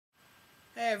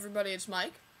Hey everybody, it's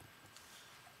Mike.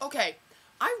 Okay,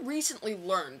 I recently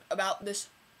learned about this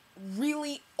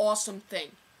really awesome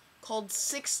thing called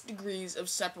 6 degrees of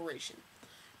separation.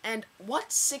 And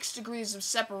what 6 degrees of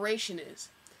separation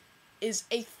is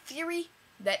a theory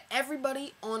that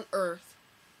everybody on Earth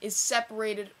is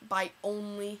separated by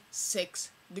only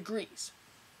 6 degrees.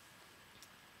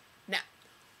 Now,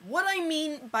 what I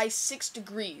mean by 6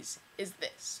 degrees is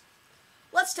this.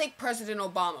 Let's take President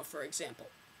Obama, for example.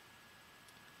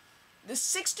 The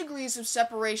 6 degrees of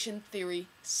separation theory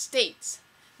states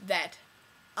that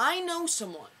I know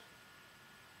someone,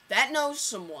 that knows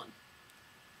someone,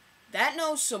 that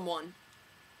knows someone,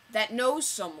 that knows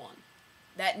someone,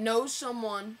 that knows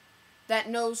someone, that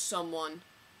knows someone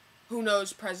who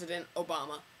knows President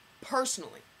Obama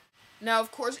personally. Now,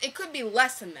 of course, it could be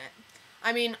less than that.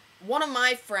 I mean, one of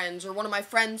my friends or one of my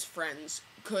friend's friends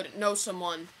could know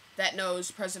someone that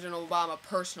knows President Obama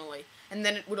personally, and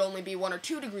then it would only be 1 or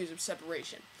 2 degrees of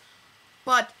separation.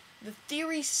 But the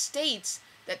theory states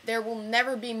that there will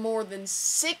never be more than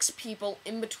 6 people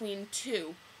in between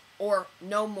 2, or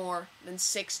no more than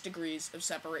 6 degrees of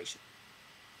separation.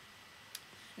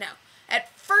 Now,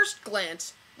 at first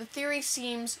glance, the theory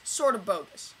seems sort of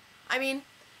bogus. I mean,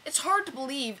 it's hard to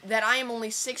believe that I am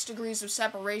only 6 degrees of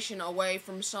separation away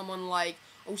from someone like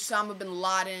Osama bin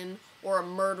Laden, or a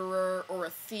murderer, or a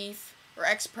thief, or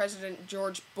ex-President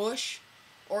George Bush,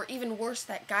 or even worse,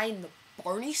 that guy in the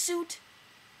Barney suit.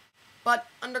 But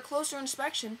under closer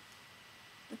inspection,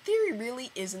 the theory really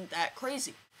isn't that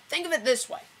crazy. Think of it this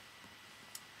way.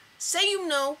 Say you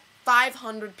know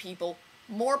 500 people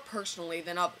more personally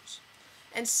than others,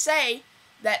 and say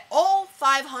that all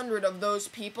 500 of those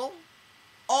people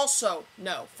also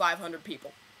know 500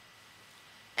 people,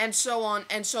 and so on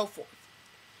and so forth.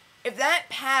 If that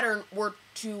pattern were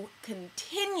to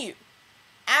continue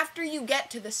after you get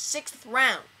to the 6th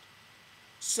round,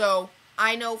 so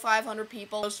I know 500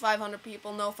 people, those 500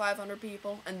 people know 500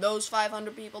 people, and those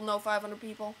 500 people know 500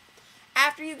 people,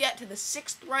 after you get to the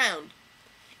 6th round,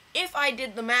 if I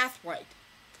did the math right,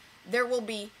 there will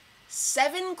be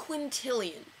 7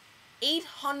 quintillion,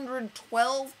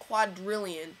 812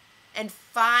 quadrillion, and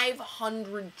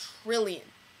 500 trillion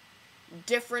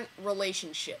different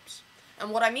relationships. And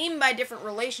what I mean by different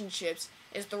relationships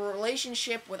is the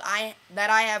relationship that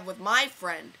I have with my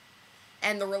friend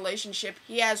and the relationship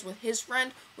he has with his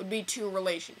friend would be 2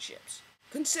 relationships.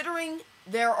 Considering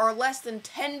there are less than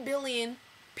 10 billion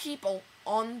people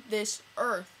on this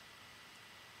earth,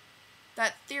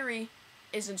 that theory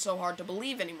isn't so hard to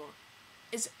believe anymore,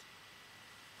 is it?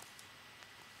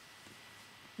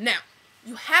 Now,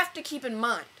 you have to keep in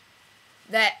mind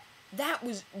that that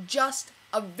was just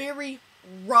a very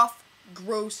rough,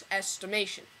 gross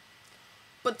estimation.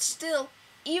 But still,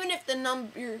 even if the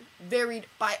number varied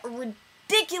by a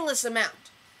ridiculous amount,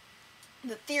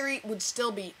 the theory would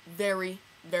still be very,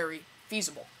 very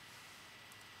feasible.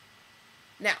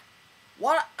 Now,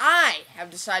 what I have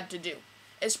decided to do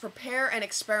is prepare an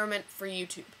experiment for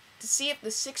YouTube to see if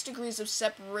the 6 degrees of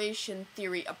separation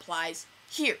theory applies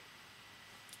here.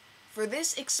 For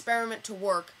this experiment to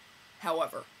work,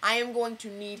 however, I am going to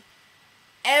need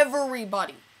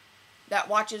everybody that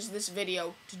watches this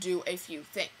video to do a few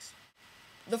things.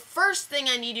 The first thing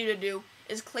I need you to do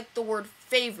is click the word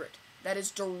favorite that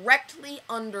is directly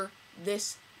under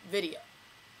this video.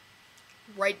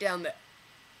 Right down there.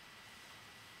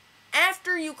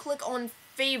 After you click on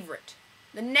favorite,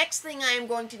 the next thing I am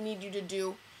going to need you to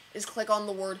do is click on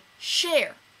the word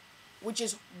share, which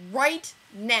is right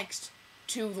next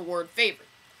to the word favorite.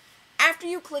 After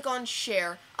you click on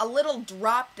share, a little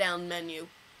drop-down menu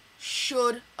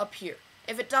should appear.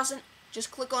 If it doesn't, just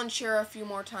click on share a few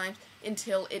more times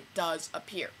until it does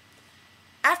appear.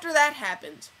 After that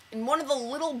happens, in one of the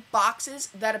little boxes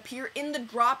that appear in the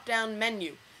drop-down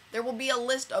menu, there will be a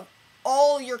list of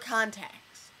all your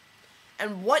contacts.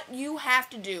 And what you have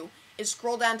to do is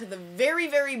scroll down to the very,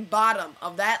 very bottom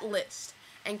of that list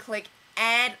and click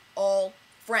Add All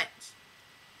Friends,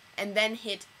 and then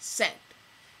hit Send.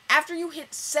 After you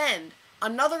hit Send,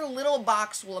 another little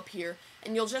box will appear,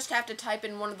 and you'll just have to type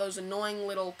in one of those annoying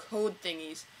little code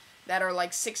thingies that are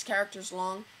like 6 characters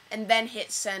long, and then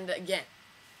hit Send again.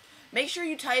 Make sure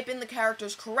you type in the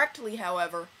characters correctly,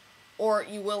 however, or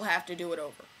you will have to do it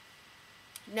over.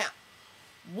 Now,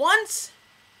 once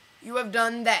you have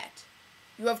done that,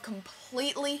 you have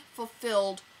completely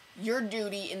fulfilled your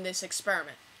duty in this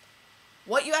experiment.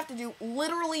 What you have to do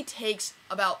literally takes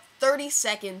about 30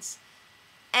 seconds,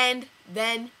 and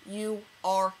then you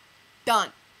are done.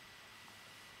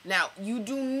 Now, you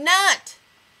do not,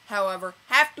 however,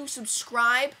 have to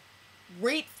subscribe,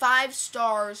 rate 5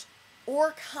 stars,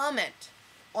 or comment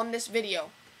on this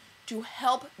video to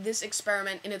help this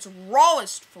experiment in its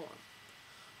rawest form.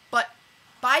 But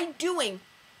by doing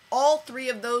all three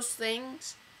of those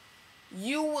things,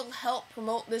 you will help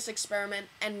promote this experiment,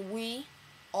 and we,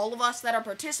 all of us that are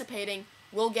participating,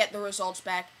 will get the results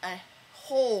back a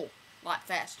whole lot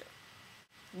faster.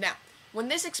 Now, when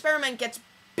this experiment gets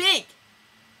big,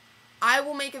 I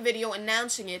will make a video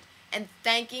announcing it and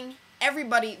thanking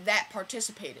everybody that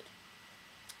participated.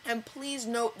 And please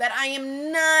note that I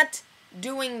am not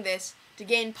doing this to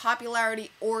gain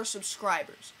popularity or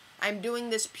subscribers. I'm doing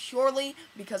this purely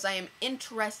because I am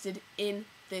interested in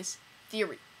this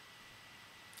theory.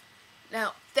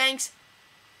 Now, thanks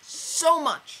so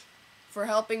much for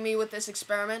helping me with this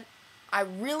experiment. I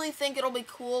really think it'll be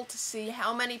cool to see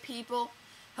how many people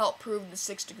help prove the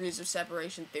 6 degrees of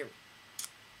separation theory.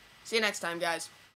 See you next time, guys.